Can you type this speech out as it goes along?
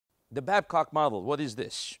the Babcock model, what is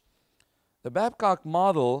this? The Babcock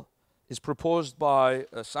model is proposed by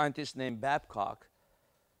a scientist named Babcock.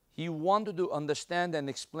 He wanted to understand and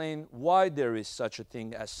explain why there is such a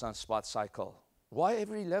thing as sunspot cycle. Why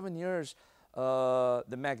every 11 years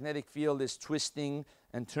the magnetic field is twisting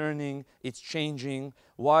and turning, it's changing.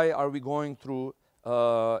 Why are we going through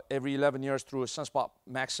every 11 years through a sunspot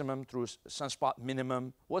maximum, through a sunspot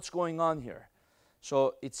minimum? What's going on here?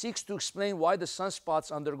 So it seeks to explain why the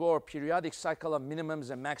sunspots undergo a periodic cycle of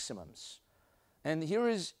minimums and maximums. And here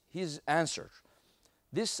is his answer.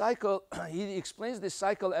 This cycle, he explains this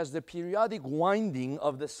cycle as the periodic winding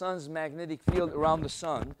of the sun's magnetic field around the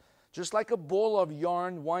sun, just like a ball of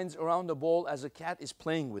yarn winds around the ball as a cat is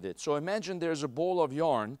playing with it. So imagine there's a ball of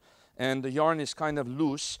yarn, and the yarn is kind of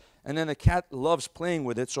loose, and then a cat loves playing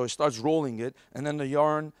with it, so it starts rolling it, and then the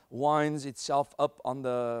yarn winds itself up on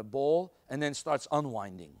the ball, and then starts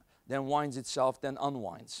unwinding. Then winds itself, then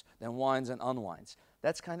unwinds, then winds and unwinds.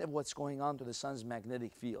 That's kind of what's going on to the sun's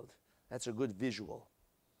magnetic field. That's a good visual.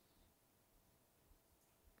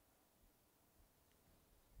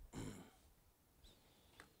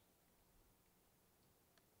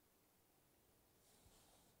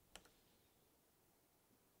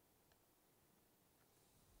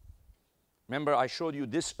 Remember, I showed you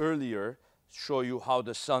this earlier, show you how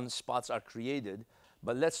the sunspots are created.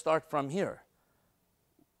 But let's start from here.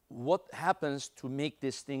 What happens to make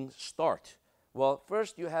this thing start? Well,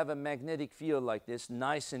 first you have a magnetic field like this,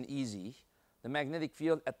 nice and easy. The magnetic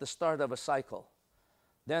field at the start of a cycle.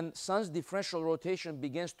 Then sun's differential rotation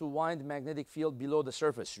begins to wind magnetic field below the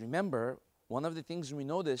surface. Remember, one of the things we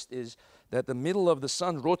noticed is that the middle of the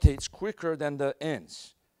sun rotates quicker than the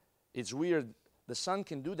ends. It's weird. The sun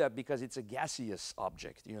can do that because it's a gaseous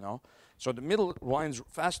object, you know. So the middle winds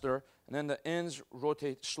faster, and then the ends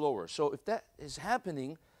rotate slower. So if that is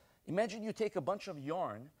happening, imagine you take a bunch of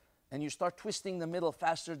yarn and you start twisting the middle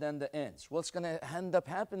faster than the ends. What's going to end up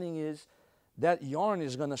happening is that yarn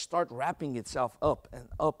is going to start wrapping itself up and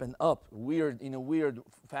up and up, in a weird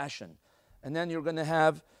fashion. And then you're going to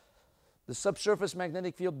have the subsurface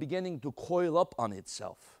magnetic field beginning to coil up on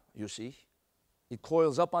itself, you see. It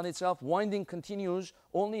coils up on itself. Winding continues.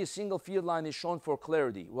 Only a single field line is shown for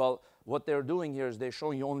clarity. Well, what they're doing here is they're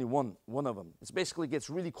showing you only one of them. It basically gets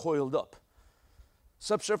really coiled up.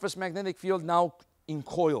 Subsurface magnetic field now in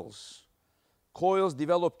coils. Coils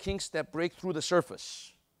develop kinks that break through the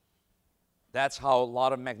surface. That's how a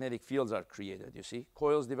lot of magnetic fields are created, you see.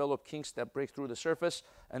 Coils develop kinks that break through the surface,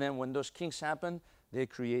 and then when those kinks happen, they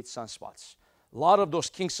create sunspots. A lot of those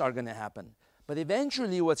kinks are going to happen. But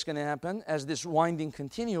eventually what's going to happen, as this winding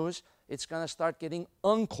continues, it's going to start getting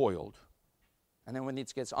uncoiled. And then when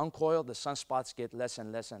it gets uncoiled, the sunspots get less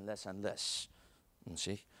and less and less and less. You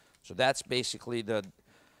see? So that's basically the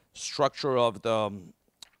structure of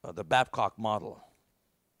the Babcock model.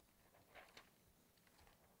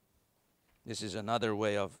 This is another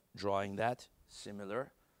way of drawing that,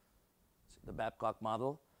 similar. The Babcock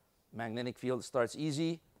model. Magnetic field starts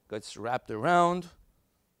easy, gets wrapped around,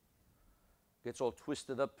 gets all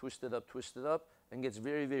twisted up, twisted up, twisted up, and gets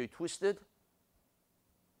very, very twisted.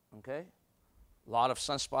 Okay? A lot of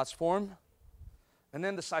sunspots form. And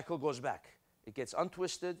then the cycle goes back. It gets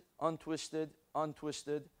untwisted, untwisted,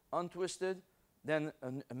 untwisted, untwisted. Then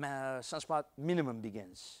a sunspot minimum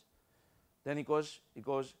begins. Then it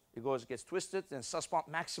gets twisted, then sunspot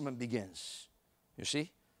maximum begins. You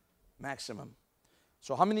see? Maximum.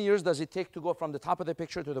 So how many years does it take to go from the top of the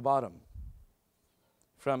picture to the bottom?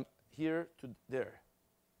 From here to there.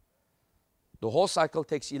 The whole cycle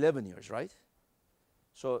takes 11 years, right?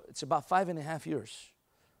 So it's about 5.5 years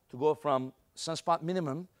to go from sunspot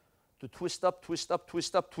minimum to twist up, twist up,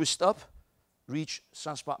 twist up, twist up, reach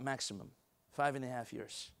sunspot maximum. 5.5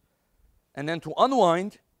 years. And then to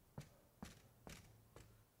unwind,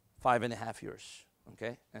 5.5 years.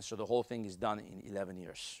 Okay? And so the whole thing is done in 11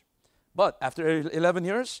 years. But after 11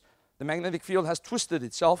 years, the magnetic field has twisted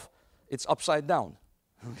itself. It's upside down.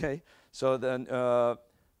 Okay? So then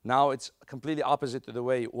now it's completely opposite to the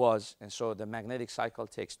way it was. And so the magnetic cycle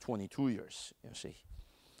takes 22 years, you see.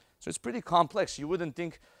 So it's pretty complex. You wouldn't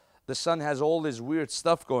think the sun has all this weird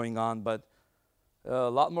stuff going on, but a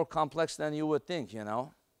lot more complex than you would think, you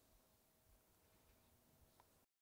know.